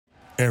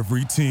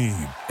Every team,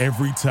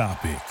 every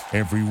topic,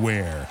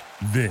 everywhere.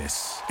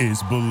 This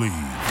is Believe.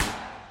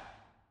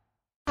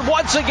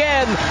 Once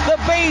again, the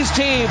Bays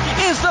team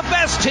is the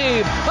best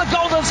team, the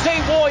Golden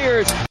State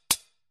Warriors.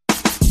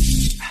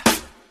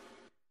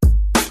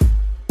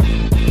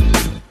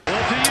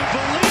 Well, do you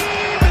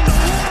believe in the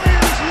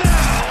Warriors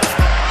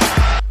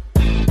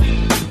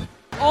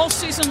now? All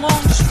season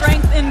long,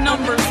 strength in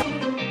numbers.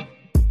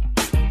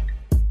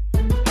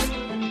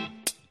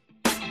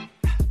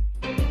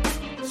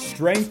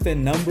 Strength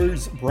in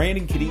numbers.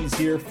 Brandon Cadiz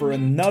here for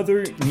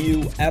another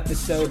new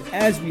episode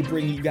as we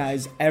bring you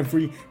guys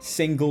every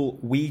single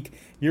week.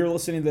 You're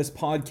listening to this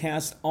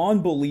podcast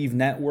on Believe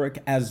Network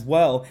as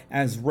well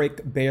as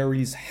Rick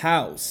Barry's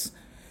house.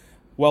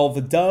 Well, the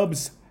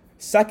Dubs,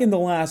 second to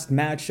last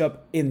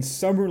matchup in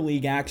Summer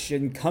League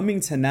action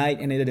coming tonight,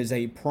 and it is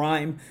a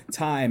prime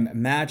time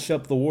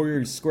matchup. The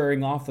Warriors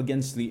squaring off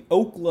against the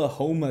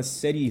Oklahoma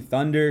City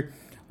Thunder,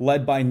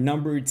 led by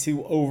number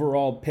 2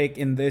 overall pick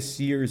in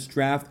this year's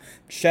draft,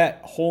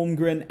 Chet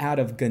Holmgren out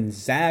of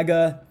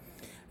Gonzaga.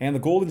 And the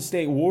Golden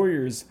State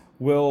Warriors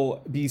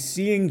will be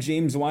seeing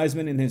James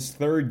Wiseman in his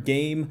third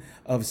game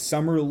of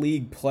Summer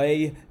League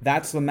play.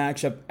 That's the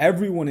matchup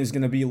everyone is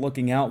going to be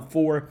looking out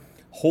for.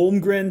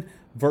 Holmgren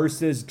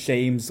versus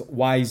James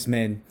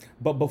Wiseman.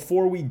 But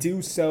before we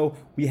do so,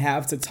 we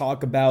have to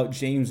talk about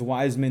James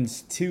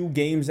Wiseman's 2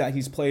 games that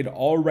he's played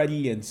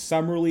already in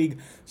Summer League,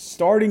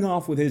 starting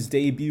off with his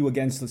debut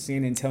against the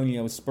San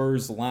Antonio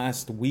Spurs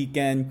last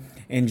weekend.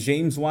 And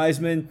James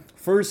Wiseman,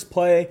 first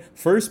play,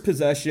 first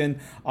possession,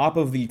 off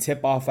of the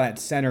tip-off at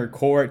center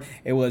court.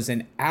 It was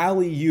an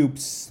alley-oop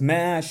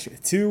smash,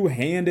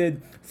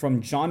 two-handed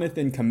from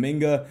Jonathan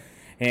Kuminga,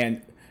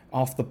 and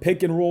off the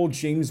pick and roll,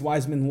 James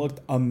Wiseman looked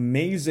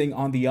amazing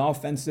on the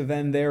offensive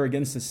end there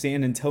against the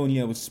San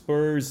Antonio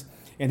Spurs.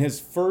 In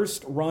his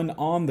first run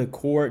on the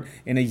court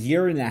in a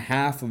year and a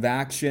half of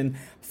action,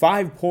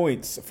 5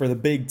 points for the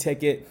big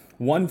ticket,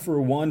 1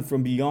 for 1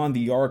 from beyond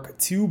the arc,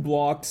 2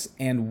 blocks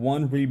and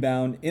 1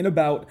 rebound in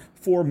about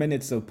 4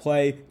 minutes of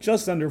play.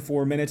 Just under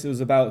 4 minutes, it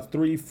was about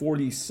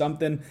 3:40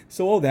 something.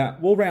 So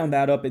we'll round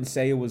that up and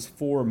say it was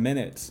 4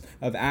 minutes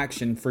of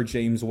action for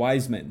James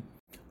Wiseman.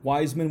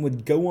 Wiseman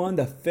would go on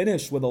to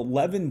finish with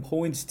 11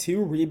 points,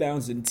 2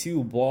 rebounds, and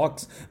 2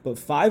 blocks, but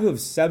 5 of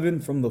 7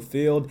 from the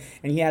field,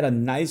 and he had a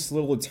nice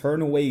little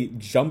turnaway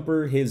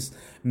jumper. His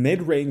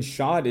mid-range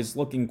shot is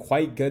looking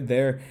quite good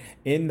there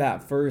in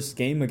that first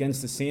game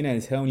against the San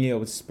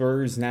Antonio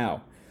Spurs.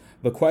 Now,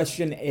 the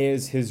question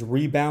is his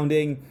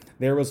rebounding.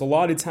 There was a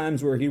lot of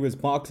times where he was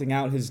boxing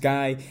out his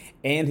guy,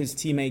 and his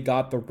teammate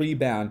got the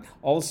rebound.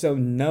 Also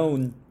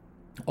known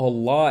a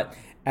lot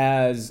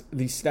as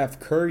the Steph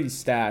Curry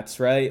stats,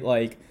 right?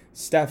 Like,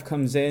 Steph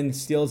comes in,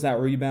 steals that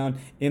rebound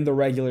in the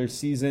regular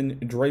season.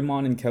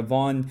 Draymond and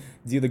Kevon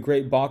do the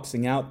great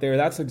boxing out there.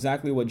 That's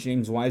exactly what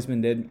James Wiseman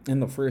did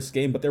in the first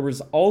game. But there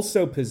was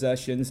also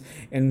possessions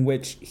in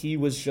which he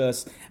was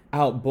just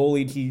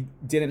out-bullied. He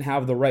didn't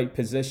have the right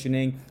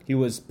positioning. He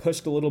was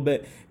pushed a little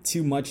bit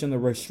too much in the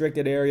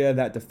restricted area.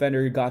 That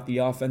defender got the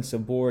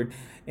offensive board.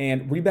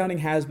 And rebounding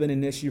has been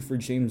an issue for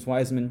James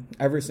Wiseman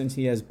ever since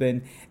he has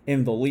been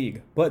in the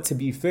league. But to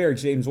be fair,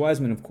 James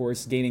Wiseman, of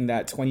course, gaining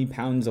that 20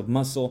 pounds of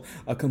muscle,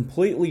 a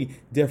completely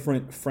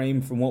different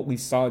frame from what we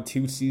saw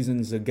 2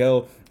 seasons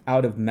ago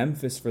out of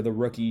Memphis for the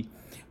rookie.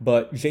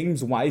 But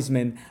James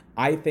Wiseman,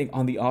 I think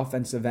on the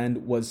offensive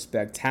end, was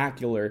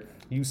spectacular.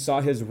 You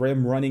saw his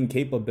rim running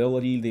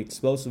capability, the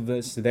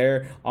explosiveness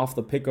there off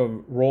the pick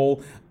and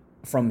roll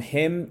from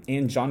him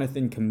and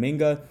Jonathan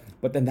Kuminga.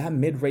 But then that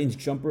mid-range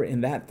jumper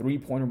and that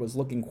three-pointer was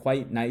looking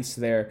quite nice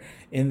there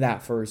in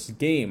that first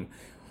game.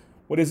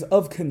 What is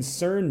of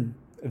concern,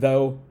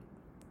 though,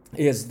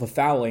 is the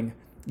fouling.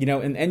 You know,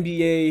 in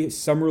NBA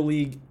Summer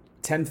League,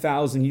 10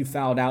 fouls and you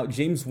fouled out.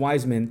 James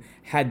Wiseman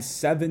had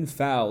 7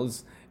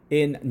 fouls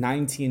in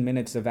 19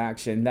 minutes of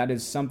action. That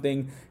is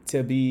something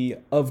to be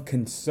of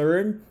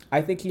concern.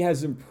 I think he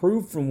has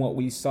improved from what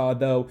we saw,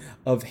 though,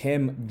 of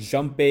him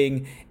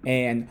jumping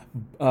and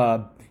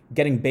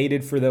getting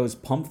baited for those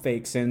pump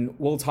fakes, and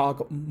we'll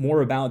talk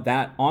more about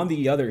that on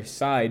the other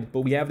side.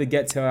 But we have to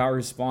get to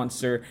our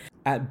sponsor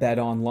at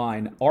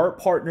BetOnline. Our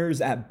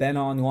partners at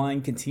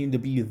BetOnline continue to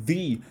be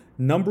the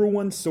number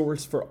one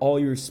source for all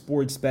your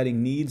sports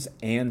betting needs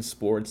and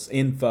sports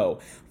info.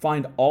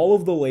 Find all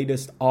of the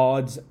latest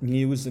odds,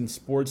 news, and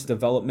sports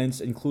developments,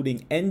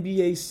 including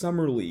NBA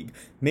Summer League,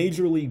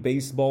 Major League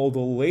Baseball, the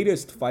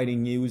latest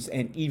fighting news,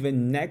 and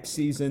even next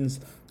season's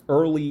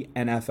early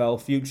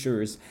NFL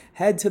futures.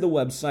 Head to the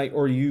website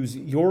or use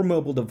your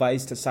mobile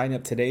device to sign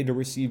up today to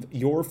receive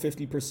your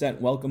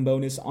 50% welcome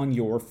bonus on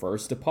your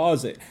first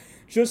deposit.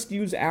 Just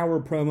use our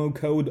promo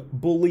code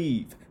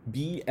BELIEVE,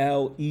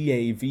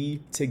 BLEAV,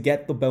 to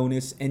get the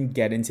bonus and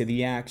get into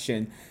the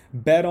action.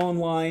 Bet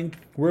online,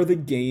 where the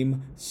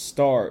game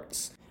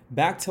starts.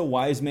 Back to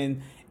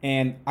Wiseman,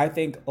 and I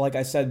think, like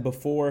I said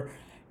before,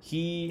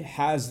 he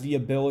has the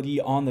ability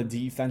on the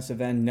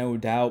defensive end, no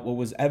doubt. What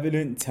was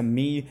evident to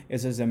me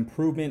is his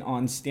improvement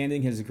on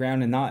standing his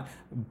ground and not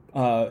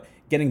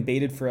getting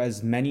baited for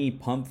as many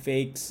pump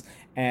fakes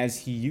as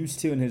he used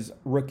to in his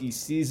rookie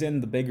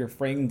season. The bigger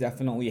frame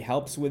definitely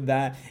helps with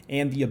that,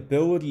 and the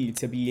ability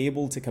to be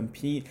able to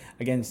compete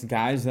against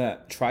guys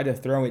that try to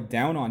throw it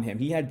down on him.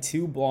 He had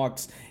 2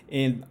 blocks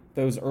in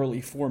those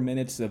early 4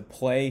 minutes of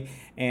play,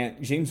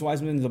 and James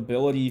Wiseman's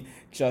ability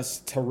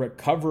just to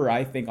recover,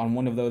 I think, on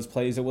one of those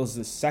plays, it was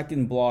the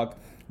second block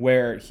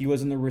where he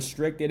was in the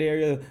restricted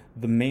area,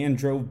 the man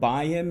drove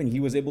by him, and he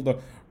was able to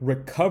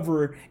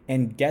recover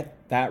and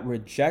get that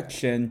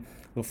rejection.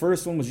 The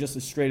first one was just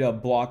a straight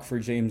up block for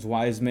James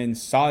Wiseman,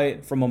 saw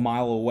it from a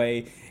mile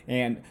away,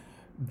 and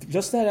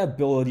just that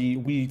ability,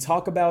 we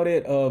talk about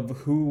it of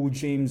who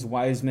James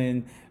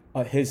Wiseman,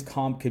 his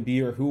comp could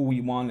be, or who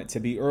we want it to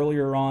be.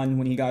 Earlier on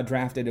when he got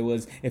drafted, it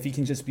was if he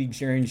can just be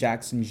Jaren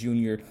Jackson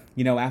Jr.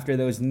 After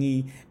those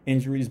knee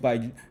injuries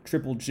by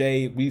Triple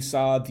J, we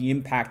saw the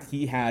impact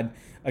he had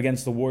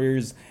against the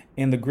Warriors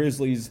and the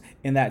Grizzlies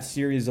in that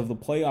series of the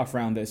playoff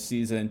round this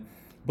season.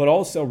 But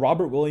also,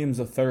 Robert Williams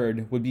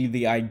III would be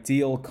the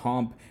ideal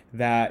comp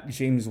that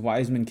James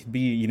Wiseman could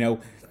be.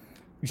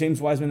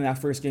 James Wiseman in that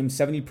first game,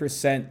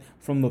 70%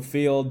 from the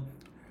field.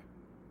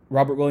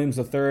 Robert Williams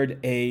III,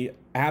 a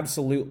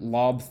absolute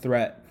lob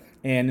threat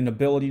and an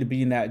ability to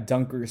be in that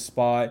dunker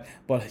spot,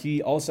 but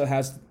he also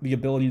has the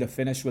ability to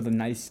finish with a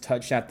nice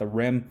touch at the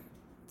rim.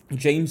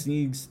 James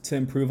needs to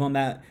improve on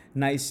that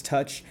nice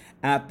touch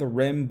at the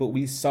rim, but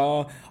we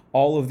saw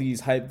all of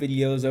these hype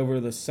videos over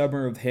the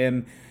summer of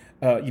him,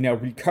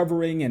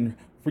 recovering and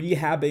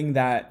rehabbing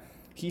that.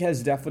 He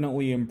has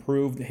definitely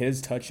improved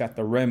his touch at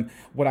the rim.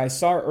 What I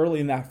saw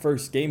early in that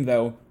first game,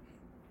 though,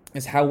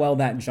 is how well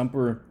that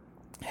jumper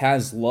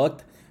has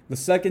looked. The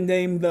second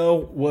game, though,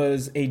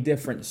 was a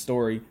different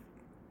story.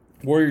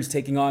 Warriors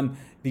taking on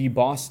the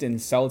Boston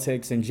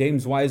Celtics, and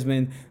James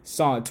Wiseman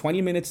saw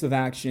 20 minutes of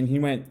action. He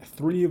went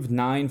 3 of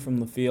 9 from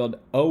the field,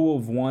 0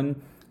 of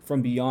 1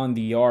 from beyond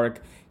the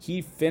arc.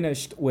 He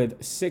finished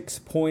with 6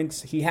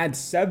 points. He had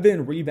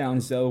 7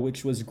 rebounds, though,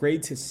 which was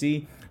great to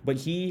see, but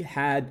he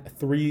had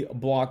 3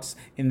 blocks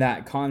in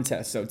that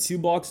contest. So 2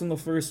 blocks in the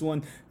first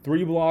one,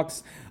 3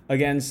 blocks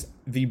against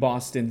the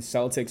Boston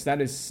Celtics. That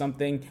is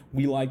something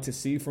we like to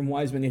see from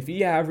Wiseman. If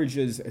he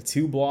averages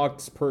 2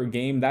 blocks per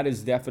game, that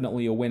is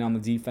definitely a win on the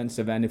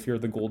defensive end if you're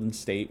the Golden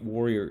State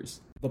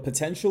Warriors. The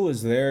potential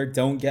is there,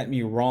 don't get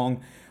me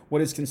wrong.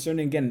 What is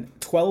concerning, again,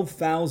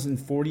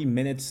 12,040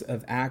 minutes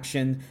of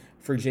action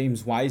for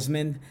James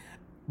Wiseman,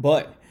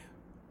 but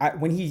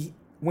when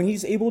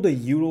he's able to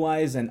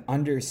utilize and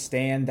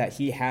understand that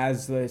he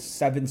has the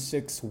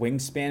 7'6"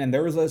 wingspan, and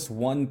there was this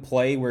one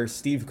play where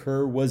Steve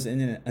Kerr was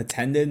in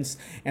attendance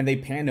and they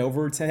pan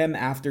over to him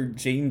after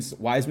James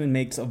Wiseman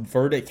makes a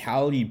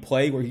verticality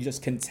play where he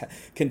just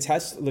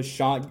contests the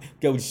shot,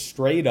 goes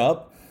straight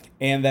up,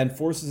 and then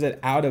forces it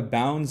out of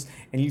bounds,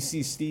 and you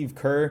see Steve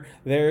Kerr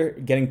there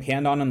getting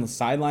panned on the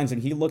sidelines,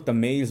 and he looked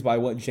amazed by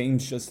what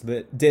James just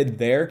did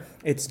there.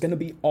 It's going to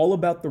be all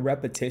about the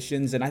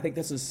repetitions, and I think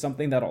this is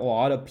something that a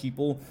lot of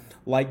people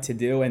like to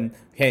do, and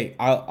hey,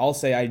 I'll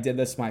say I did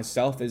this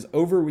myself, is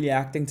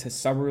overreacting to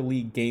summer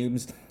league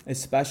games,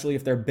 especially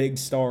if they're big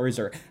stars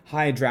or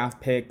high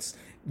draft picks.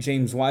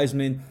 James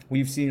Wiseman,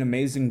 we've seen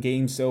amazing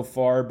games so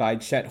far by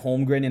Chet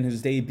Holmgren in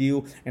his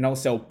debut, and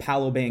also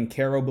Paolo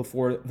Banchero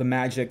before the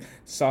Magic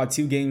saw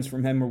 2 games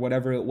from him or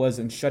whatever it was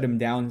and shut him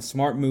down.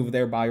 Smart move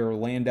there by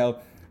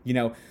Orlando.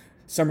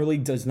 Summer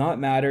League does not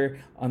matter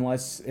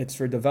unless it's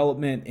for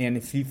development, and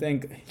if you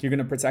think you're going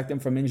to protect him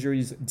from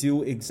injuries,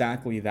 do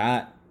exactly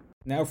that.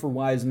 Now for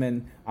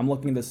Wiseman, I'm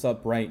looking this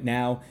up right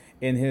now.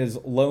 In his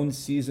lone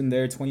season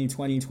there,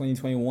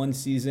 2020-2021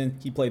 season,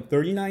 he played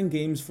 39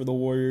 games for the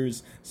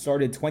Warriors,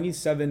 started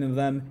 27 of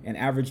them, and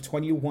averaged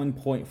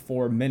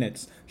 21.4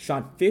 minutes.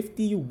 Shot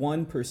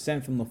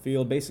 51% from the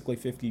field, basically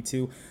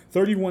 52,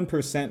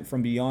 31%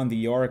 from beyond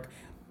the arc,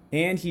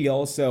 and he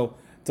also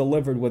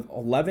delivered with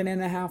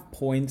 11.5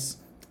 points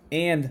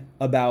and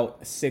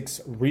about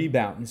 6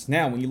 rebounds.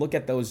 Now, when you look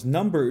at those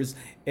numbers,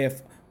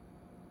 if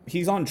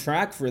he's on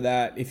track for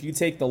that, if you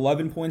take the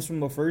 11 points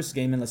from the first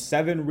game and the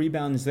 7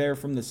 rebounds there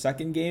from the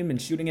second game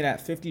and shooting it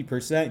at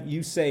 50%,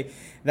 you say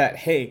that,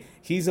 hey,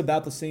 he's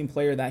about the same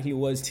player that he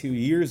was 2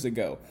 years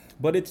ago.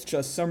 But it's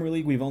just Summer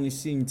League. We've only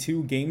seen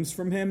 2 games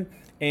from him,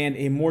 and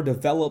a more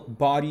developed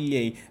body,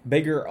 a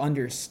bigger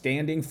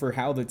understanding for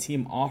how the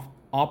team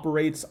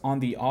operates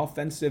on the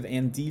offensive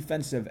and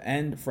defensive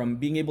end, from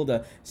being able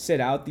to sit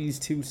out these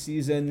 2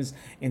 seasons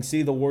and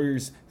see the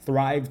Warriors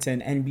thrive to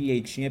an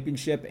NBA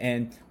championship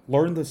and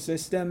learn the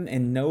system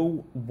and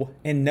know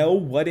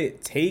what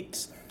it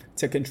takes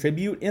to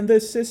contribute in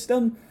this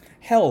system.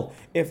 Hell,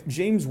 if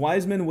James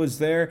Wiseman was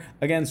there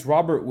against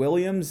Robert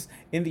Williams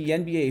in the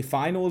NBA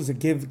Finals to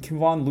give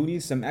Kevon Looney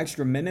some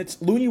extra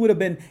minutes, Looney would have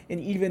been an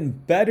even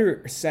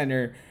better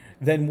center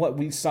than what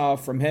we saw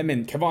from him.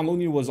 And Kevon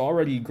Looney was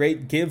already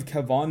great. Give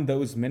Kevon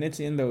those minutes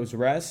and those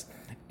rests,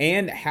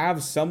 and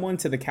have someone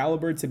to the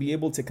caliber to be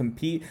able to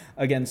compete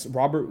against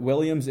Robert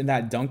Williams in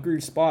that dunker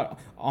spot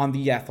on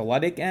the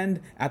athletic end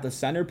at the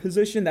center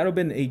position. That would have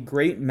been a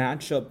great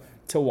matchup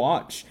to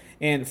watch.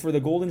 And for the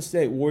Golden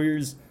State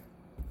Warriors,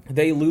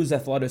 they lose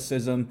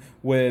athleticism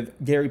with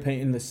Gary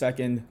Payton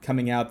II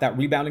coming out, that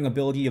rebounding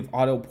ability of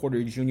Otto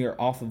Porter Jr.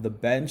 off of the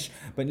bench.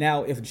 But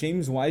now if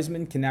James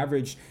Wiseman can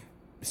average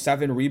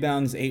 7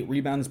 rebounds, 8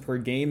 rebounds per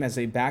game as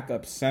a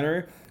backup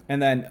center,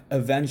 and then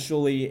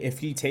eventually if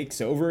he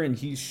takes over and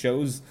he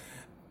shows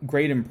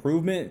great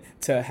improvement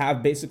to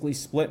have basically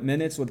split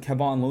minutes with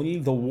Kevon Looney,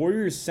 the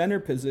Warriors center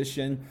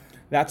position,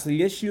 that's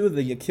the issue,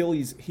 the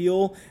Achilles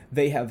heel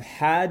they have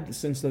had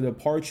since the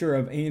departure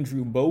of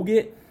Andrew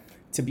Bogut,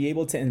 to be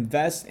able to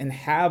invest and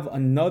have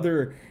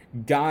another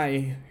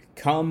guy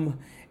come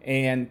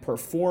and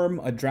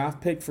perform a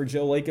draft pick for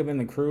Joe Lacob and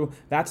the crew.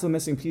 That's the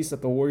missing piece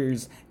that the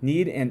Warriors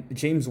need, and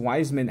James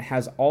Wiseman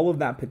has all of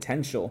that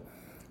potential.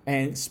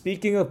 And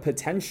speaking of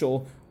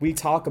potential, we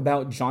talk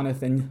about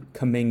Jonathan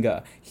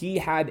Kuminga. He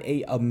had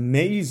an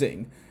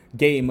amazing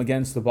game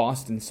against the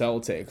Boston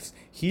Celtics.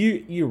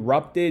 He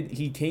erupted,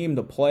 he came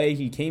to play,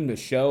 he came to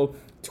show.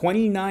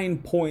 29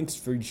 points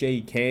for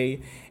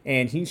JK,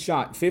 and he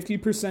shot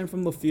 50%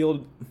 from the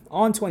field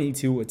on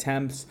 22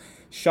 attempts,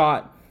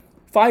 shot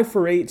 5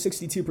 for 8,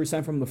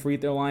 62% from the free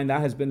throw line.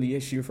 That has been the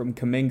issue from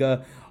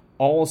Kuminga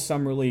all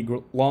summer league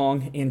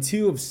long, and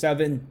 2 of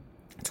 7,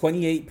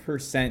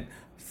 28%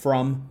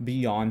 from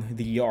beyond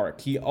the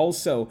arc. He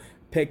also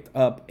picked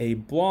up a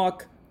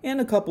block and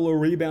a couple of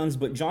rebounds,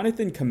 but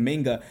Jonathan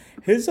Kuminga,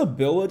 his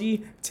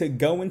ability to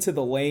go into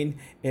the lane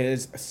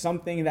is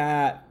something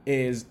that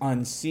is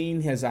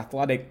unseen. His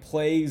athletic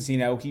plays,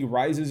 he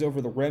rises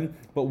over the rim,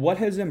 but what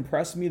has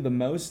impressed me the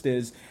most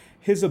is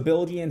his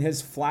ability and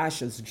his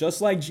flashes. Just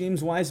like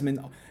James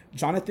Wiseman,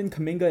 Jonathan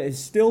Kuminga is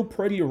still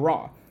pretty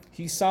raw.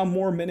 He saw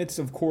more minutes,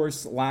 of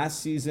course, last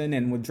season,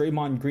 and with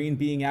Draymond Green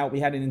being out, we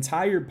had an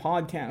entire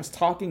podcast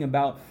talking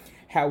about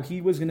how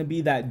he was going to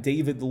be that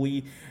David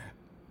Lee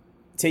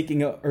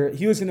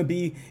he was going to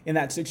be in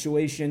that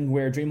situation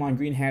where Draymond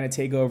Green had to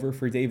take over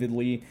for David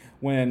Lee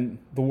when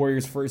the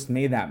Warriors first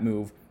made that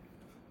move.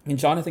 And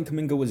Jonathan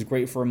Kuminga was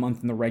great for a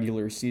month in the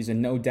regular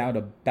season, no doubt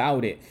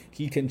about it.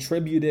 He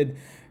contributed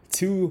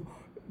to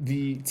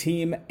the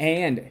team,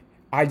 and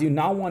I do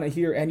not want to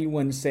hear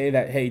anyone say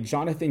that, hey,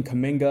 Jonathan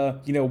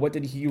Kuminga, what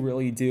did he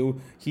really do?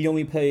 He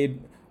only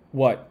played,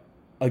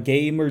 a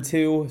game or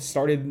two,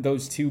 started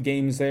those 2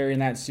 games there in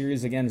that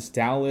series against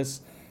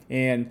Dallas,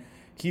 and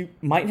he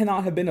might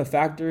not have been a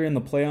factor in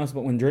the playoffs,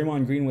 but when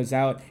Draymond Green was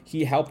out,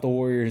 he helped the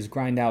Warriors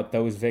grind out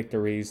those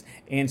victories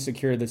and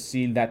secure the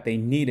seed that they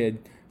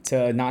needed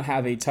to not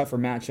have a tougher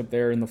matchup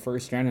there in the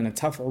first round and a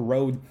tougher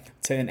road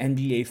to an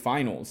NBA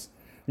Finals.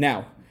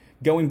 Now,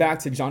 going back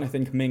to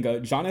Jonathan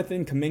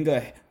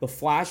Kuminga, the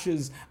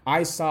flashes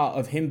I saw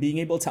of him being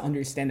able to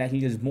understand that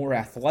he is more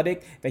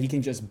athletic, that he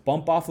can just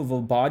bump off of a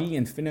body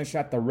and finish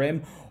at the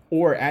rim,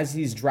 or as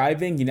he's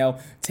driving,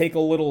 take a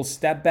little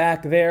step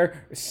back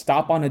there,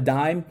 stop on a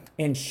dime,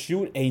 and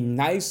shoot a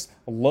nice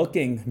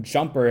looking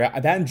jumper.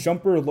 That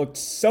jumper looked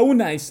so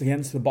nice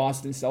against the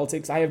Boston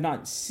Celtics. I have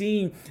not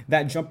seen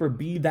that jumper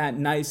be that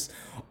nice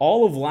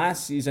all of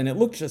last season. It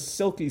looked just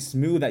silky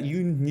smooth that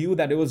you knew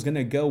that it was going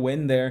to go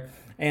in there.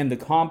 And the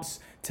comps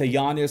to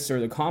Giannis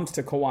or the comps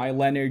to Kawhi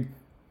Leonard,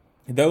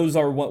 those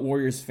are what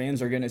Warriors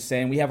fans are going to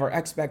say. And we have our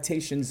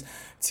expectations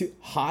to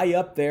high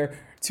up there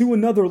to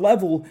another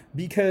level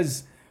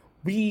because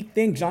we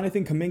think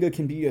Jonathan Kuminga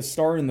can be a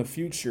star in the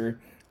future.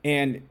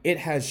 And it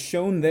has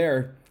shown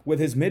there with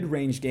his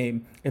mid-range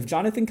game. If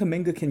Jonathan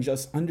Kuminga can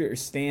just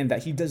understand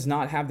that he does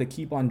not have to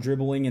keep on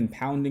dribbling and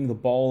pounding the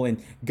ball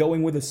and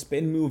going with a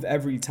spin move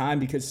every time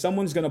because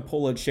someone's going to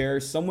pull a chair,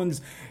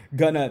 someone's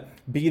going to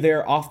be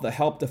there off the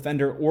help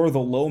defender or the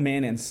low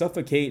man and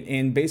suffocate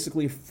and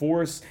basically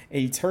force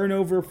a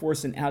turnover,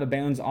 force an out of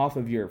bounds off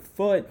of your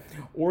foot,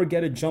 or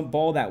get a jump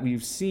ball that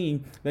we've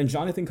seen, then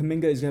Jonathan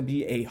Kuminga is going to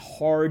be a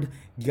hard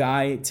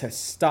guy to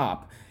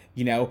stop.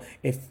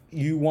 If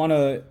you want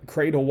to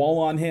create a wall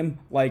on him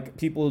like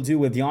people do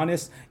with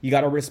Giannis, you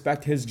got to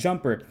respect his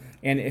jumper.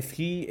 And if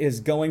he is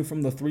going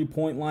from the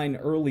 3-point line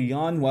early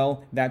on,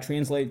 well, that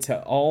translates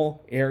to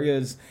all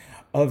areas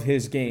of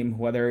his game,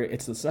 whether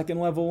it's the second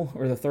level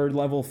or the third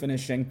level,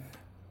 finishing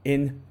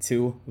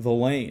into the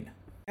lane.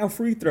 Now,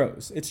 free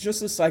throws. It's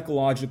just a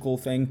psychological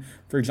thing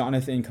for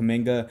Jonathan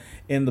Kuminga.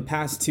 In the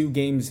past 2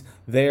 games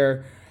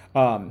there,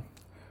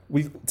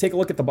 we take a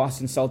look at the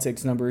Boston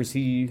Celtics numbers.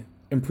 He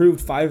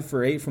improved 5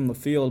 for 8 from the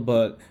field,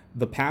 but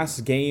the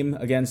past game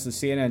against the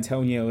San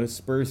Antonio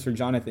Spurs for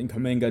Jonathan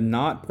Kuminga,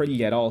 not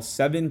pretty at all.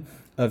 7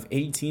 of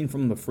 18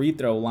 from the free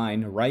throw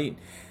line, right?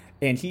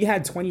 And he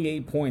had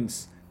 28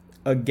 points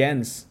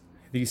against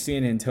the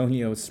San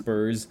Antonio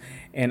Spurs,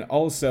 and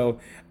also,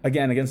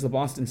 again, against the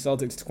Boston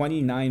Celtics,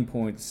 29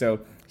 points.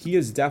 So he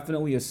is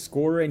definitely a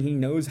scorer, and he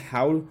knows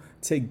how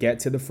to get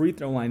to the free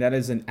throw line. That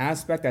is an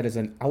aspect, that is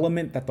an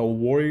element that the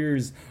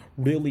Warriors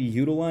really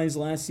utilized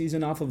last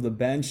season off of the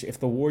bench. If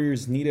the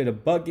Warriors needed a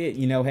bucket,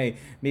 hey,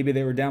 maybe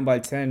they were down by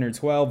 10 or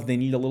 12, they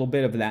need a little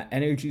bit of that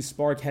energy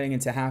spark heading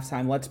into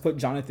halftime. Let's put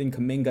Jonathan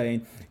Kuminga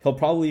in. He'll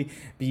probably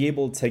be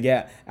able to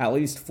get at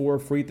least 4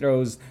 free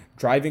throws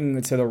driving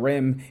to the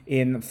rim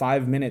in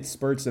 5-minute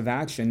spurts of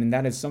action, and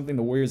that is something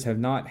the Warriors have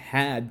not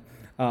had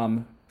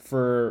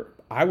for,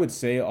 I would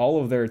say,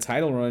 all of their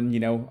title run,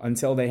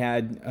 until they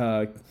had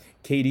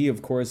KD,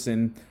 of course,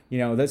 and,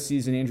 this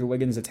season, Andrew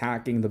Wiggins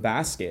attacking the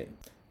basket.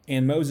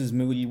 And Moses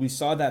Moody, we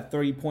saw that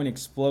 30-point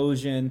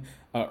explosion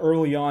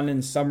early on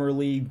in Summer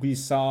League. We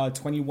saw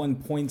 21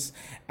 points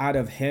out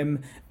of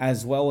him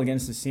as well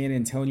against the San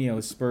Antonio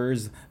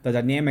Spurs. The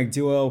dynamic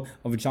duo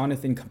of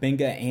Jonathan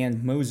Kuminga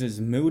and Moses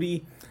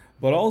Moody,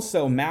 but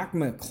also Mac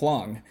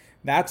McClung.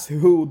 That's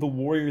who the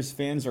Warriors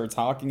fans are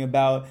talking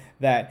about,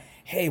 that,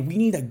 hey, we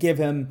need to give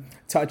him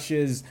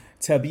touches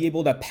to be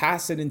able to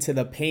pass it into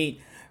the paint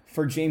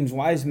for James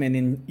Wiseman.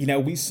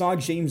 And, we saw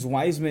James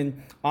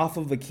Wiseman off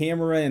of the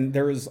camera, and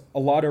there was a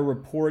lot of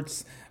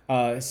reports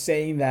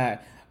saying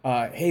that,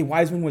 hey,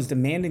 Wiseman was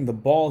demanding the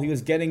ball. He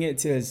was getting it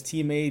to his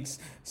teammates,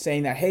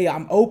 saying that, hey,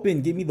 I'm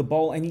open, give me the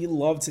ball. And you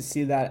love to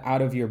see that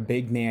out of your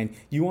big man.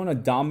 You want a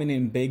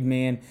dominant big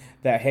man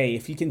that, hey,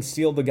 if he can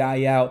steal the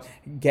guy out,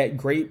 get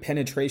great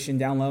penetration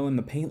down low in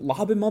the paint,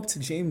 lob him up to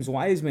James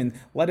Wiseman,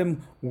 let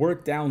him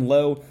work down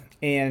low.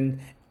 And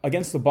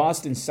against the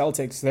Boston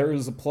Celtics, there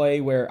was a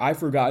play where I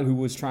forgot who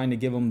was trying to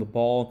give him the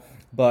ball,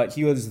 but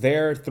he was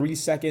there 3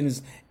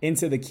 seconds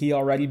into the key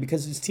already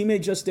because his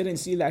teammate just didn't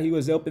see that he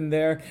was open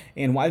there,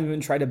 and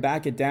Wiseman tried to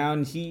back it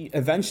down. He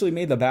eventually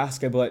made the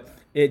basket, but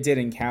it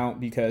didn't count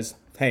because,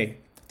 hey,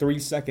 3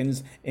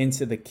 seconds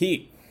into the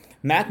key.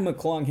 Mac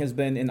McClung has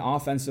been an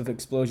offensive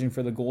explosion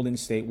for the Golden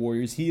State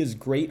Warriors. He is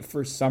great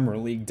for Summer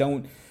League,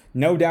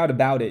 no doubt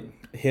about it.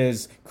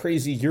 His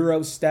crazy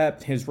Euro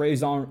step, his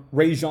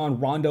Rajon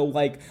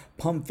Rondo-like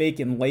pump fake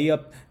and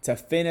layup to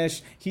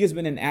finish. He has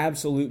been an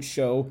absolute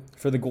show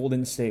for the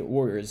Golden State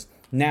Warriors.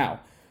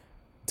 Now,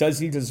 does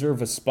he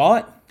deserve a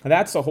spot?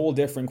 That's a whole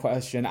different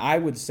question. I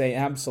would say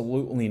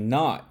absolutely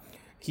not.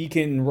 He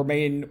can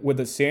remain with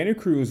the Santa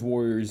Cruz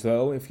Warriors,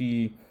 though, if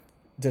he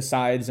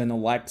decides and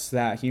elects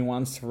that he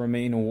wants to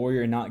remain a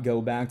Warrior and not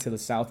go back to the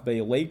South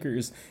Bay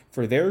Lakers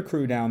for their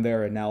crew down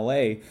there in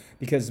LA,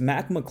 because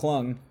Mac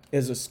McClung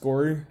is a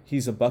scorer.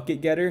 He's a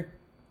bucket getter.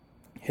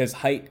 His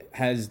height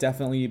has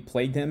definitely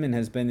plagued him and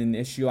has been an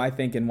issue, I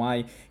think, in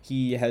why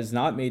he has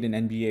not made an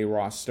NBA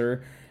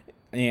roster.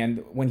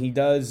 And when he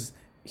does,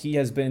 he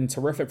has been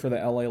terrific for the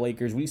LA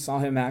Lakers. We saw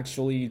him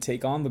actually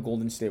take on the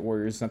Golden State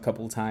Warriors a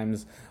couple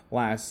times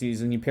last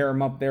season. You pair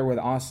him up there with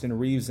Austin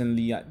Reeves in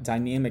the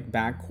dynamic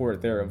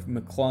backcourt there of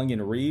McClung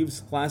and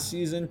Reeves last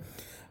season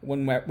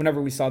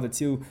whenever we saw the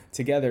two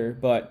together.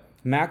 But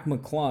Mac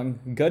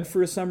McClung, good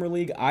for a Summer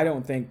League, I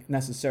don't think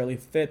necessarily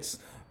fits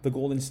the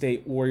Golden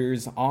State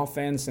Warriors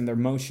offense and their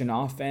motion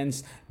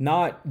offense.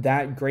 Not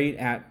that great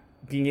at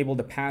being able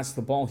to pass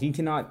the ball. He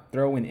cannot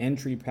throw an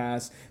entry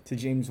pass to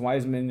James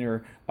Wiseman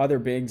or other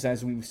bigs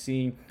as we've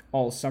seen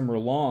all summer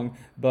long.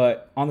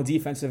 But on the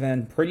defensive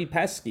end, pretty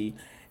pesky.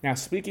 Now,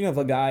 speaking of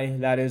a guy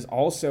that is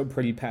also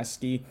pretty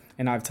pesky,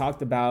 and I've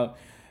talked about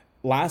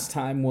last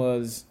time,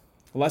 was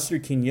Lester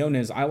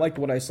Quinones. I liked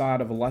what I saw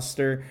out of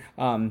Lester.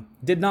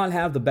 Did not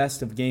have the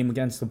best of game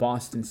against the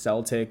Boston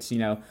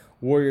Celtics.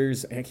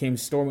 Warriors came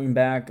storming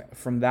back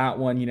from that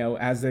one,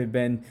 as they've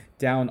been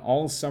down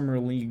all summer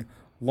league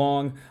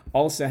long.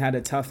 Also had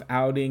a tough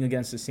outing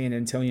against the San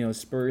Antonio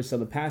Spurs. So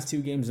the past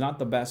two games, not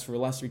the best for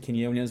Lester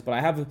Quinones, but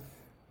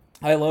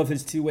I love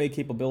his two-way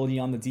capability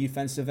on the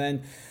defensive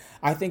end.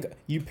 I think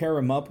you pair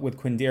him up with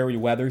Quinndary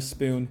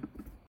Weatherspoon,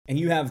 and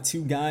you have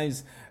two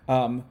guys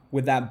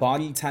with that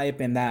body type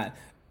and that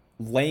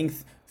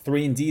length,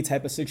 3-and-D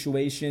type of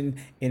situation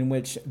in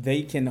which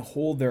they can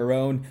hold their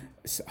own,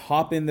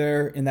 hop in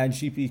there in that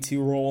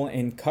GP2 role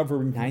and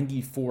cover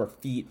 94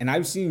 feet. And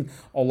I've seen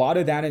a lot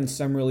of that in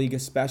Summer League,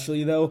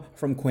 especially, though,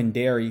 from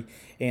Quinndary.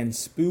 And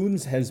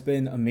Spoons has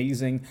been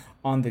amazing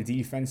on the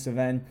defensive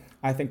end.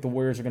 I think the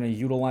Warriors are going to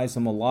utilize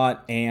him a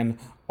lot. And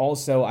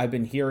also, I've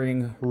been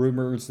hearing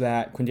rumors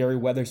that Quinndary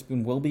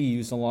Weatherspoon will be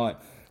used a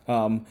lot,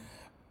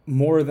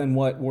 more than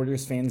what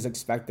Warriors fans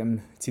expect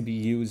him to be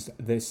used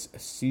this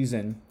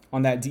season.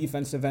 On that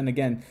defensive end,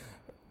 again,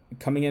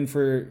 coming in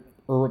for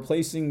or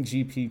replacing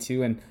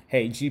GP2, and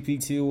hey,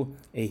 GP2,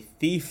 a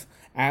thief,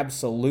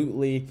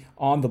 absolutely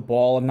on the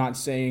ball. I'm not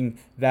saying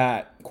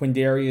that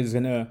Quinndary is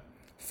going to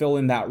fill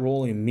in that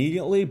role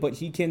immediately, but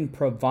he can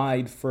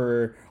provide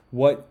for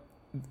what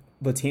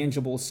the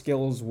tangible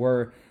skills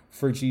were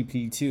for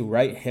GP2,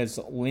 right? His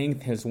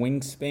length, his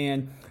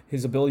wingspan,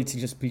 his ability to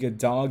just be a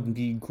dog and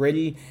be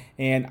gritty.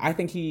 And I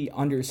think he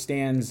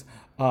understands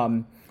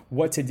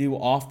what to do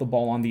off the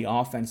ball on the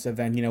offensive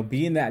end,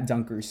 be in that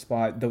dunker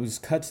spot, those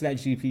cuts that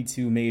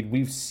GP2 made.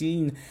 We've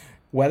seen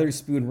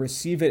Weatherspoon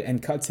receive it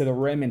and cut to the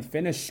rim and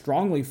finish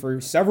strongly for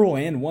several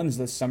and ones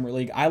this summer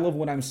league. I love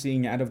what I'm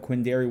seeing out of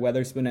Quinndary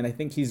Weatherspoon, and I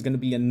think he's going to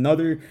be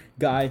another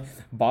guy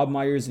Bob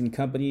Myers and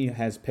company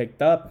has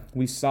picked up.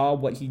 We saw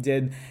what he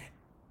did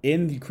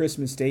in the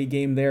Christmas Day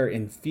game there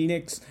in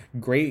Phoenix.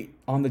 Great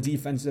on the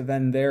defensive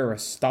end there, a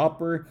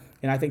stopper.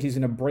 And I think he's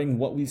going to bring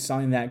what we saw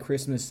in that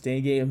Christmas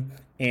Day game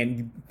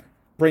and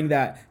bring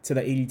that to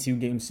the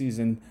 82-game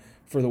season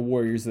for the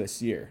Warriors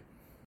this year.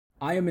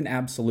 I am an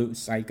absolute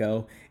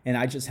psycho, and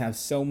I just have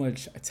so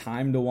much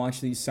time to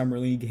watch these Summer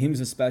League games,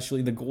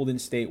 especially the Golden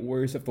State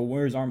Warriors. If the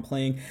Warriors aren't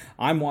playing,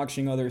 I'm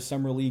watching other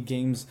Summer League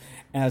games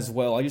as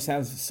well. I just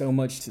have so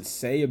much to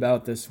say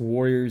about this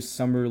Warriors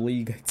Summer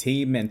League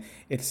team, and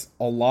it's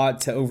a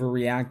lot to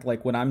overreact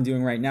like what I'm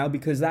doing right now,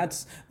 because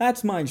that's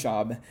my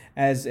job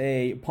as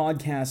a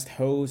podcast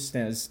host,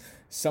 as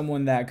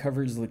someone that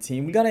covers the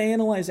team. We got to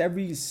analyze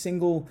every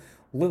single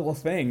little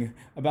thing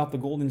about the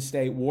Golden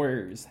State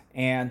Warriors.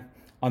 And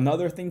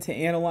another thing to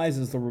analyze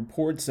is the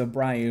reports of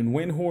Brian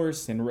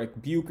Windhorst and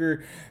Rick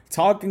Bucher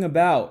talking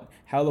about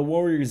how the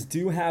Warriors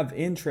do have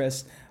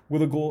interest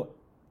with a goal.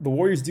 The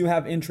Warriors do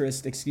have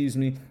interest,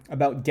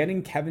 about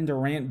getting Kevin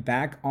Durant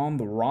back on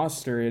the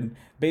roster. And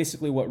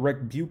basically what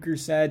Rick Bucher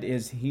said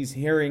is he's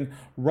hearing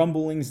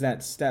rumblings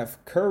that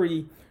Steph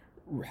Curry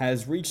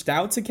has reached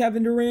out to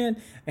Kevin Durant,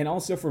 and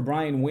also for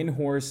Brian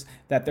Windhorst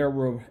that there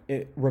were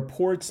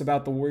reports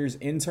about the Warriors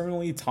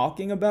internally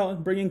talking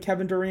about bringing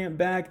Kevin Durant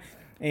back.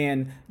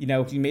 And,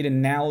 he made an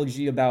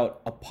analogy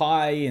about a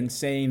pie and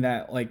saying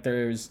that, like,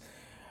 there's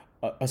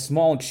a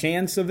small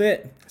chance of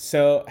it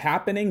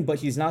happening, but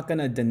he's not going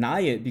to deny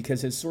it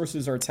because his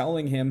sources are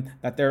telling him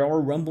that there are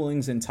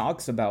rumblings and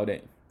talks about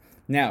it.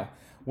 Now,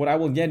 what I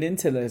will get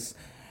into this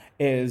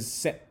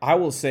is I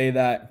will say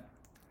that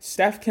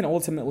Steph can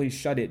ultimately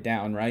shut it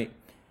down, right?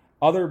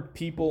 Other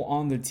people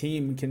on the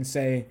team can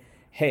say,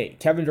 hey,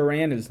 Kevin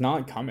Durant is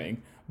not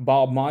coming.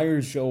 Bob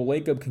Myers, Joe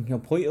Lacob can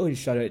completely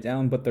shut it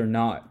down, but they're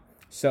not.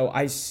 So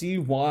I see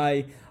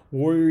why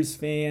Warriors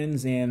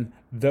fans and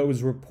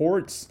those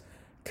reports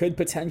could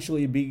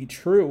potentially be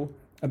true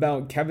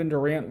about Kevin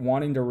Durant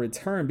wanting to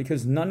return,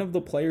 because none of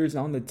the players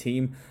on the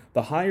team,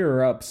 the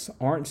higher-ups,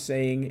 aren't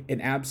saying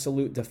an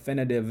absolute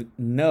definitive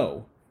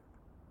no.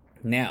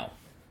 Now,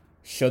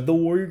 should the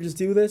Warriors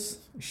do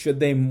this? Should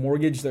they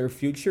mortgage their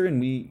future? And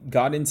we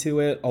got into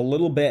it a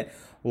little bit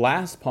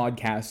last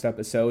podcast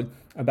episode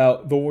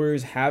about the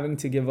Warriors having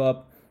to give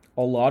up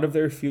a lot of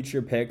their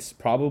future picks,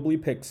 probably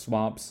pick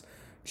swaps.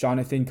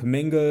 Jonathan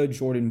Kuminga,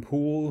 Jordan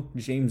Poole,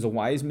 James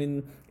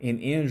Wiseman,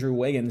 and Andrew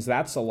Wiggins.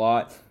 That's a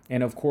lot.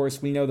 And of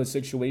course, we know the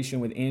situation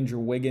with Andrew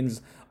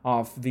Wiggins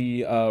off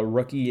the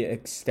rookie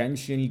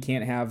extension. You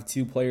can't have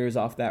two players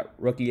off that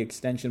rookie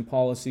extension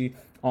policy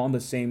on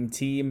the same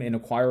team and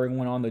acquiring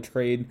one on the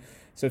trade.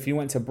 So if he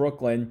went to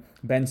Brooklyn,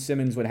 Ben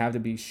Simmons would have to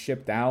be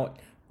shipped out,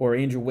 or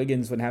Andrew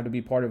Wiggins would have to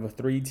be part of a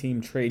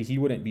 3-team trade. He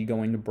wouldn't be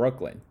going to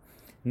Brooklyn.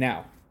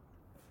 Now,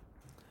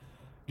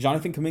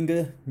 Jonathan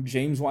Kuminga,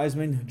 James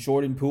Wiseman,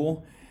 Jordan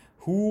Poole,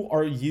 who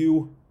are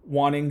you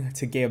wanting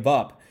to give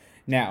up?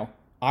 Now,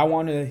 I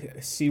want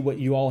to see what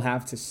you all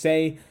have to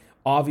say.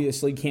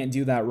 Obviously, can't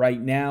do that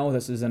right now.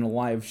 This isn't a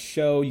live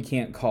show. You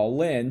can't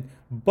call in,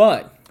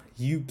 but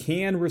you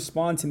can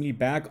respond to me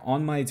back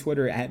on my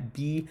Twitter at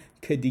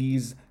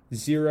bcadiz0,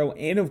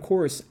 and of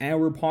course,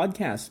 our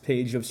podcast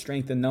page of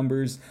Strength and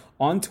Numbers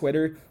on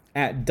Twitter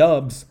at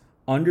Dubs_strength,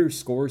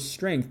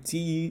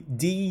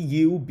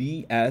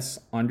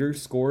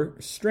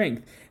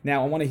 DUBS_strength.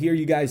 Now, I want to hear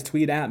you guys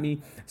tweet at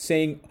me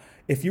saying,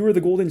 if you were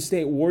the Golden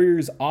State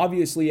Warriors,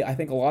 obviously, I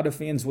think a lot of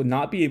fans would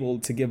not be able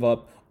to give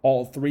up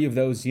all three of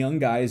those young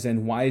guys,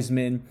 and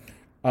Wiseman,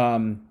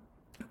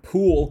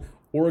 Poole,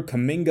 or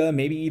Kuminga,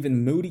 maybe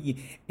even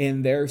Moody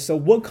in there. So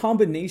what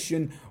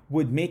combination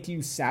would make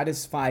you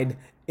satisfied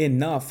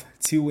enough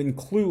to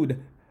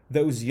include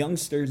those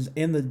youngsters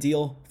in the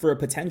deal for a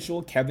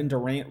potential Kevin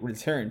Durant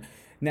return?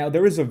 Now,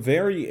 there is a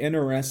very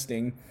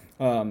interesting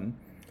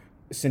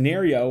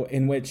scenario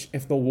in which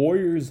if the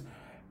Warriors,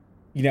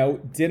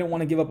 didn't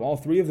want to give up all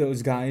three of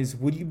those guys,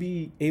 would you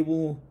be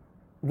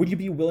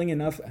willing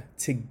enough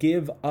to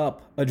give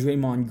up a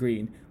Draymond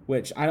Green,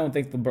 which I don't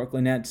think the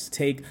Brooklyn Nets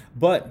take.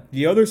 But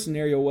the other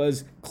scenario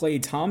was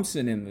Klay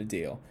Thompson in the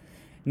deal.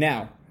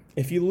 Now,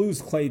 if you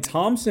lose Klay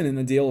Thompson in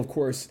the deal, of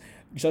course,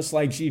 just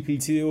like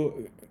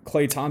GP2,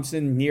 Klay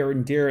Thompson near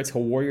and dear to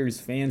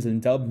Warriors fans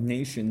and Dub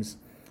Nation's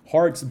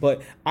hearts.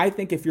 But I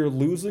think if you're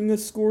losing a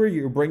scorer,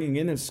 you're bringing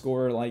in a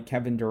scorer like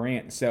Kevin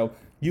Durant. So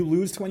you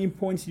lose 20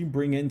 points, you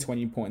bring in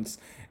 20 points.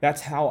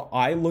 That's how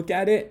I look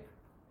at it.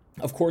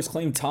 Of course,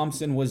 Klay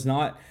Thompson was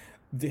not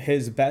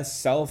his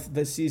best self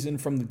this season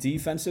from the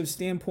defensive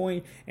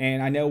standpoint,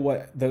 and I know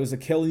what those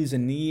Achilles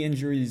and knee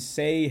injuries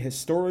say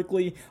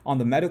historically on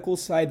the medical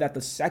side, that the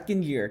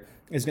second year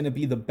is going to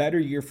be the better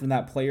year for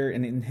that player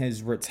and in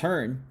his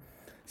return.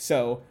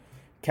 So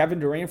Kevin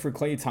Durant for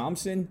Klay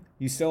Thompson,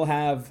 you still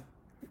have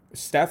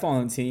Steph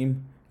on the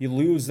team. You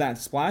lose that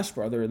Splash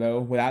Brother, though.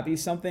 Would that be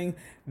something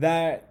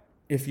that,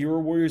 if you're a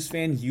Warriors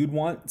fan, you'd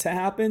want to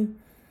happen?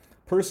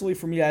 Personally,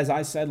 for me, as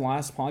I said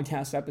last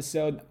podcast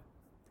episode,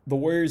 the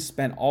Warriors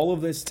spent all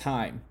of this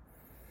time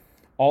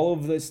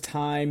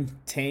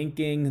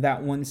tanking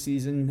that one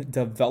season,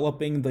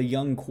 developing the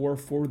young core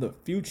for the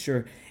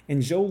future.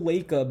 And Joe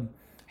Lacob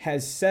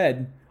has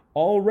said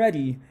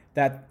already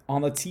that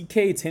on the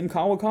TK Tim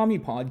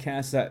Kawakami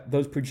podcast that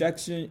those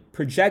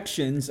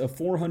projections of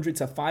 400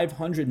 to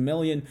 500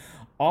 million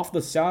off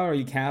the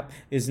salary cap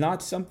is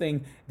not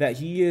something that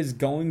he is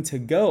going to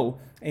go.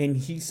 And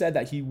he said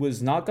that he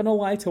was not going to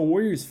lie to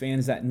Warriors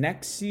fans that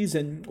next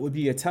season would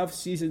be a tough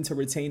season to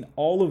retain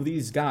all of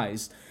these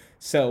guys.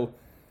 So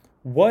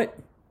what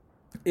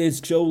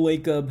is Joe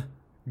Lacob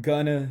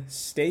gonna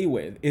stay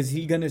with? Is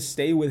he gonna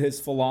stay with his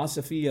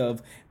philosophy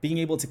of being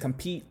able to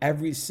compete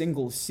every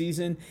single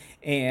season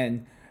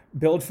and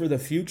build for the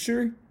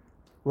future,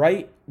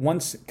 right?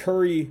 Once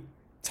Curry,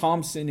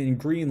 Thompson, and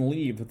Green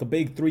leave, the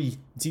big three,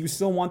 do you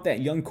still want that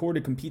young core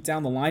to compete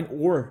down the line,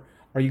 or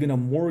are you gonna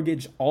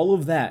mortgage all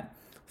of that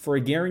for a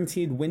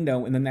guaranteed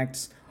window in the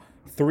next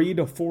 3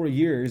 to 4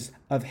 years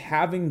of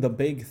having the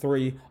big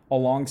three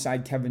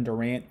alongside Kevin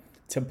Durant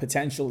to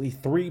potentially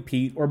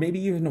three-peat or maybe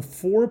even a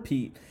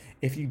four-peat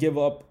if you give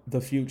up the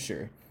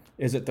future?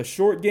 Is it the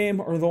short game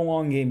or the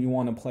long game you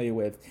want to play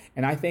with?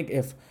 And I think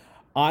if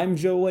I'm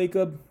Joe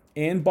Lacob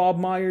and Bob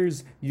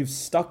Myers, you've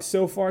stuck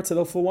so far to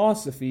the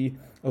philosophy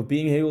of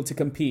being able to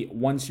compete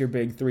once your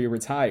big three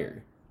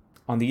retire.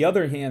 On the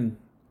other hand,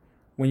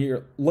 when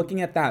you're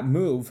looking at that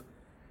move,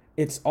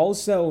 it's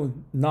also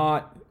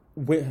not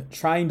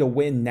trying to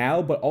win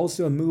now, but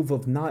also a move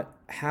of not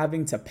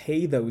having to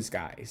pay those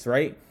guys,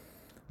 right?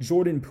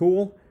 Jordan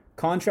Poole,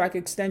 contract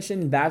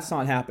extension, that's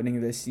not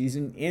happening this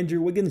season. Andrew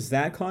Wiggins,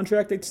 that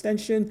contract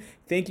extension,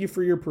 thank you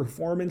for your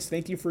performance,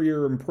 thank you for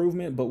your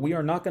improvement, but we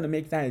are not going to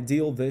make that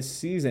deal this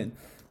season.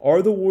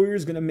 Are the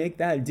Warriors going to make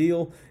that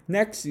deal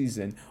next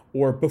season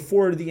or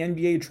before the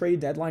NBA trade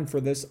deadline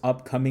for this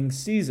upcoming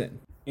season?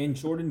 And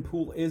Jordan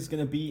Poole is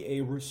going to be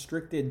a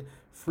restricted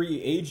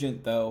free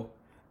agent, though,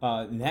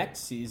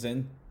 next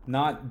season,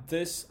 not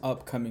this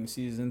upcoming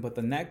season, but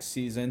the next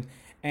season.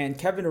 And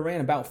Kevin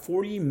Durant, about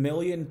 $40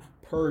 million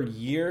per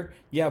year.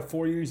 You have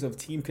 4 years of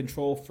team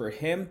control for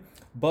him.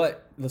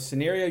 But the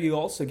scenario you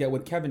also get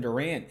with Kevin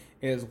Durant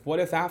is, what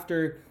if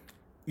after,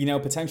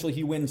 potentially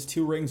he wins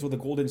 2 rings with the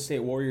Golden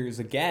State Warriors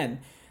again,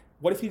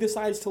 what if he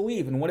decides to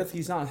leave? And what if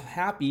he's not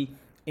happy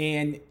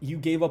and you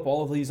gave up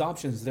all of these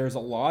options? There's a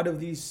lot of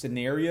these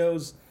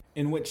scenarios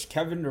in which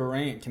Kevin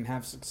Durant can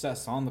have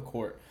success on the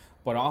court,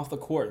 but off the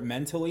court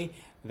mentally,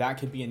 that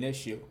could be an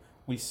issue.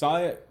 We saw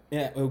it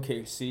at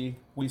OKC.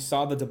 We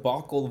saw the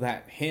debacle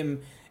that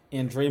him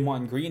and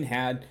Draymond Green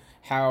had,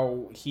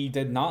 how he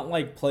did not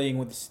like playing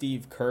with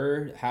Steve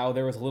Kerr, how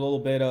there was a little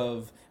bit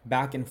of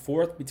back and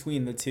forth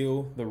between the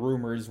two, the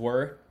rumors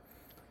were.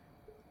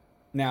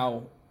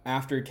 Now,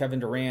 after Kevin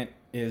Durant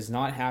is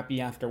not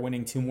happy after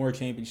winning 2 more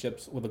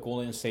championships with the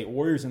Golden State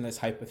Warriors in this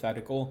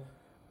hypothetical,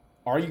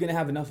 are you going to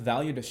have enough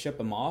value to ship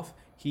him off?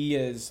 He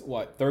is,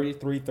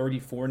 33,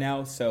 34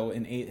 now, so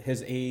in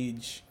his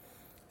age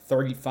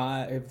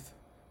 35,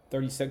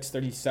 36,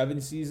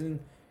 37 season,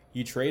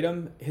 you trade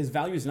him, his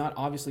value is not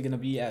obviously going to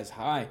be as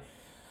high.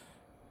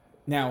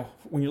 Now,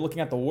 when you're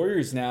looking at the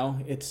Warriors now,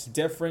 it's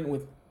different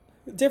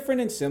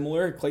and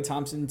similar. Klay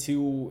Thompson,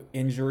 2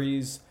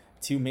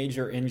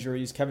 major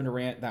injuries. Kevin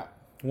Durant, that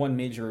 1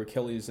 major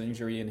Achilles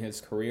injury in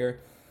his career.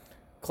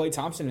 Klay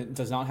Thompson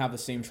does not have the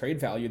same trade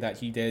value that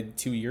he did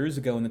 2 years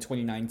ago in the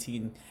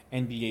 2019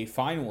 NBA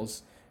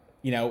Finals.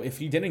 If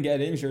he didn't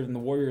get injured and the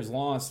Warriors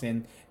lost,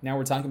 and now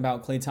we're talking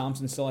about Klay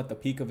Thompson still at the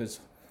peak of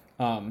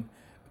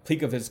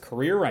his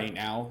career right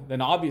now,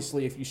 then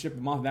obviously if you ship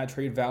him off, that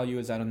trade value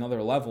is at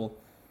another level.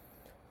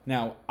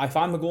 Now, if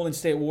I'm the Golden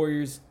State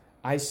Warriors,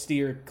 I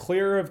steer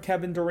clear of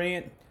Kevin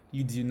Durant.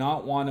 You do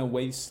not want to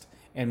waste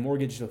and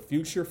mortgage the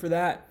future for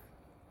that.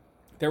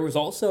 There was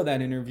also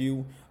that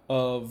interview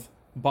of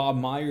Bob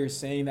Myers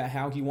saying that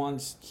how he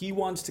wants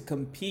to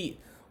compete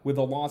with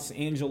the Los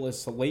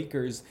Angeles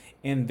Lakers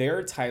and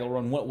their title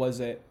run. What was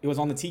it? It was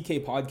on the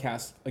TK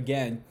podcast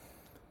again.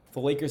 The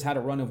Lakers had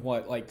a run of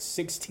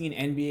 16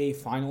 NBA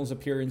Finals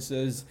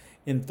appearances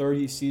in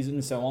 30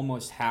 seasons, so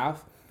almost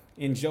half.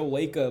 And Joe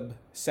Lacob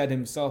said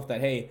himself that,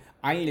 hey,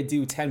 I need to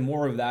do 10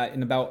 more of that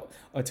in about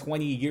a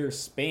 20-year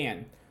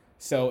span.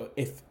 So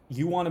if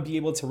you want to be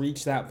able to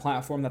reach that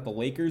platform that the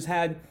Lakers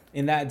had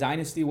in that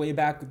dynasty way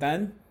back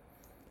then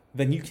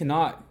you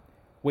cannot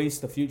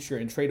waste the future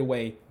and trade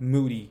away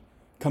Moody,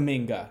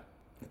 Kuminga,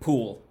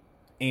 Poole,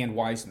 and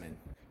Wiseman.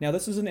 Now,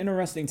 this is an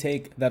interesting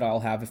take that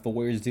I'll have if the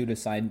Warriors do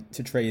decide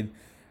to trade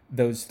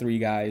those 3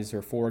 guys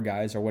or 4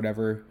 guys or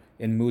whatever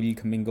in Moody,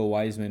 Kuminga,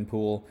 Wiseman,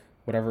 Poole,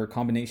 whatever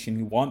combination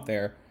you want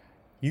there.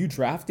 You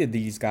drafted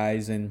these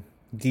guys in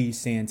Guy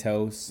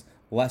Santos,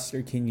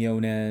 Lester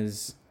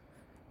Quinones,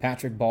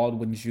 Patrick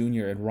Baldwin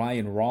Jr., and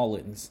Ryan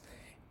Rollins.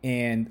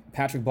 And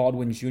Patrick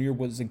Baldwin Jr.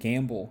 was a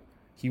gamble.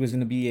 He was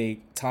going to be a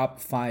top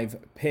 5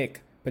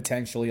 pick,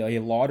 potentially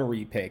a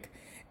lottery pick.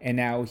 And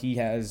now he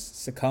has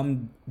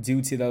succumbed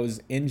due to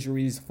those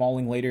injuries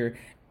falling later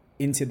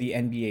into the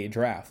NBA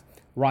draft.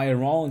 Ryan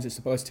Rollins is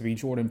supposed to be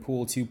Jordan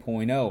Poole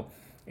 2.0,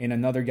 and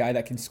another guy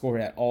that can score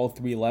at all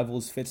 3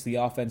 levels, fits the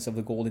offense of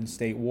the Golden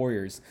State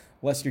Warriors.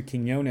 Lester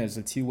Quinones,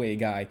 a 2-way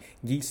guy.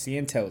 Guy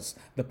Santos,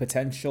 the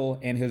potential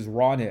and his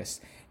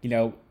rawness.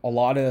 A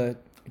lot of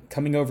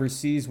coming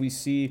overseas, we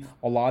see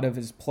a lot of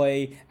his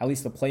play, at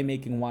least the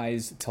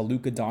playmaking-wise, to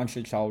Luka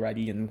Doncic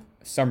already, and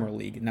Summer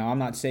League. Now, I'm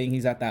not saying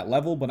he's at that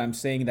level, but I'm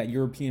saying that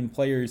European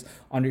players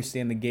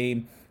understand the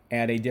game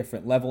at a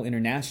different level.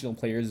 International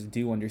players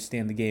do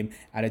understand the game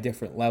at a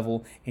different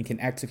level and can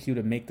execute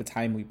and make the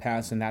timely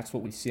pass, and that's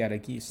what we see out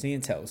of Gui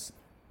Santos.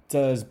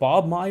 Does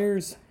Bob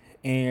Myers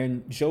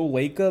and Joe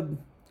Lacob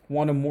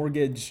want to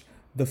mortgage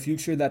the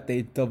future that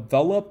they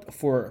developed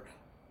for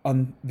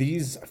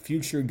these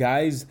future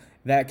guys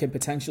that can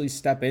potentially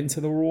step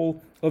into the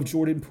role of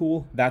Jordan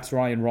Poole? That's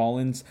Ryan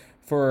Rollins.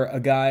 For a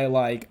guy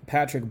like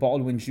Patrick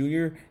Baldwin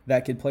Jr.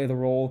 that could play the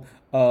role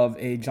of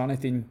a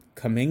Jonathan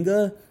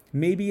Kuminga,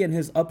 maybe in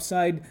his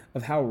upside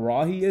of how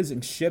raw he is,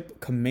 and ship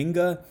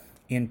Kuminga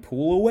and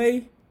Poole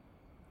away?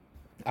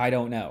 I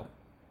don't know.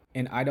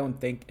 And I don't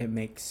think it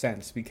makes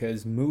sense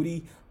because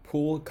Moody,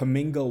 Poole,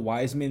 Kuminga,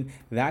 Wiseman,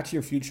 that's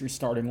your future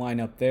starting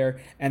lineup there.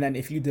 And then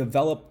if you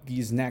develop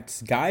these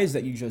next guys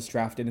that you just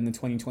drafted in the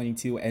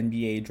 2022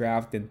 NBA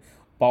draft, and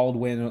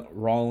Baldwin,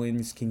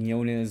 Rollins,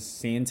 Quinones,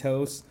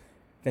 Santos,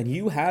 then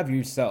you have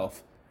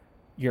yourself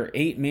your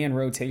 8-man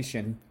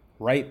rotation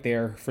right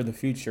there for the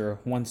future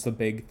once the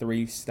big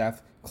three,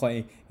 Steph,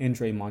 Clay, and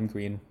Draymond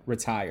Green,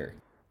 retire.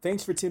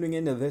 Thanks for tuning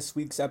in to this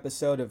week's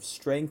episode of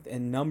Strength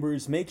in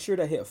Numbers. Make sure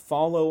to hit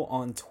follow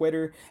on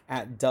Twitter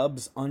at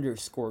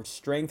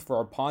Dubs_Strength for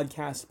our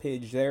podcast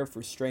page there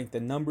for Strength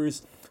in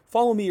Numbers.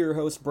 Follow me, your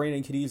host,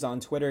 Brandon Cadiz, on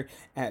Twitter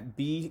at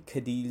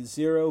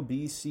BCadiz0,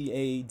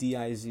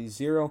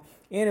 BCADIZ0.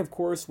 And, of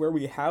course, where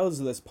we house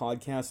this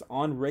podcast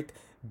on Rick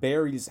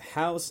Barry's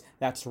House.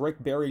 That's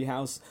Rick Barry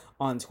House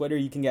on Twitter.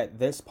 You can get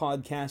this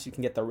podcast. You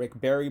can get the Rick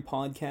Barry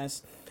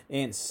podcast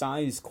and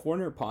Size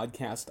Corner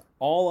podcast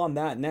all on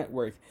that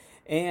network.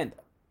 And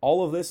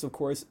all of this, of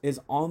course,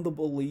 is on the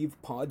Believe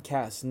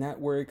Podcast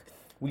Network.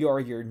 We are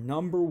your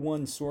number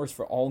one source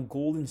for all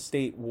Golden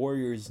State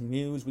Warriors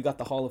news. We got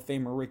the Hall of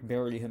Famer Rick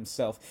Barry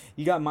himself.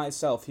 You got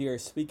myself here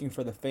speaking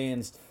for the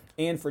fans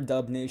and for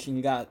Dub Nation.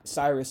 You got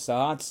Cyrus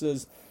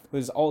Saatsas, who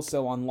is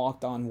also on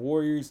Locked On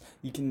Warriors.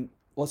 You can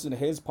listen to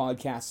his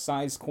podcast,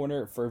 Size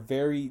Corner, for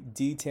very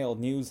detailed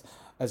news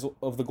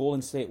of the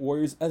Golden State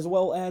Warriors, as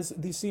well as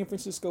the San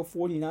Francisco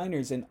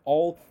 49ers and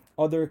all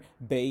other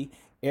Bay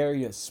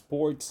Area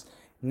sports.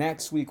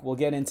 Next week, we'll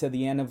get into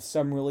the end of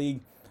Summer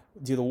League.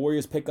 Do the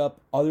Warriors pick up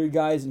other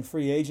guys in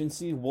free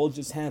agency? We'll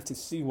just have to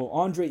see. Will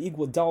Andre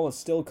Iguodala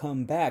still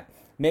come back?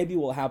 Maybe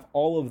we'll have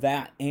all of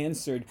that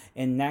answered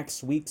in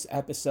next week's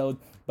episode.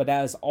 But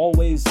as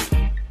always,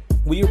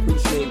 we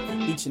appreciate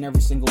each and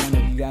every single one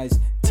of you guys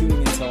tuning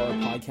into our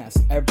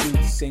podcast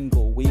every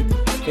single week.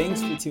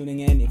 Thanks for tuning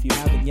in. If you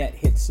haven't yet,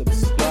 hit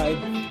subscribe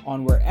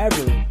on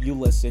wherever you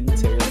listen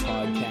to your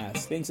podcast.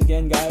 Thanks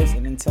again, guys,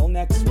 and until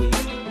next week,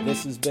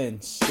 this has been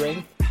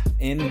Strength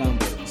in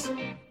Numbers.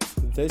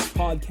 This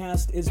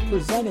podcast is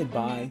presented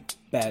by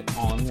Bet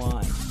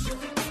Online.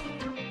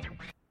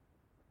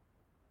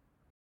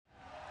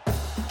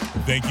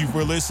 Thank you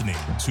for listening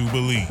to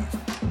Believe.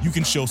 You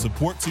can show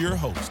support to your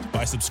host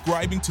by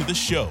subscribing to the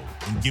show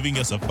and giving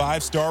us a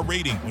 5-star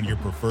rating on your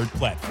preferred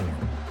platform.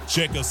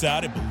 Check us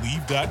out at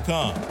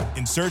Believe.com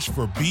and search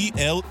for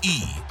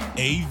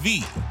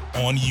BLEAV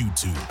on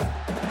YouTube.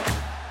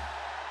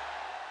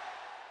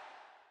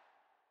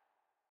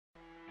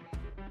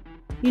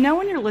 You know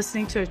when you're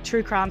listening to a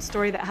true crime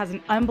story that has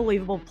an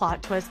unbelievable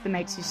plot twist that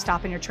makes you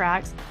stop in your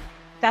tracks?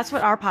 That's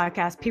what our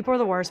podcast, People Are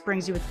the Worst,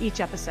 brings you with each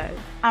episode.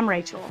 I'm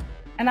Rachel.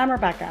 And I'm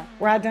Rebecca.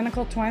 We're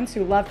identical twins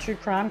who love true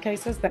crime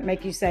cases that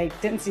make you say,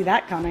 didn't see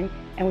that coming,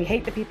 and we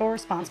hate the people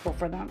responsible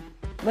for them.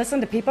 Listen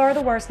to People Are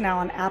the Worst now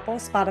on Apple,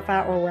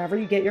 Spotify, or wherever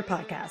you get your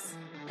podcasts.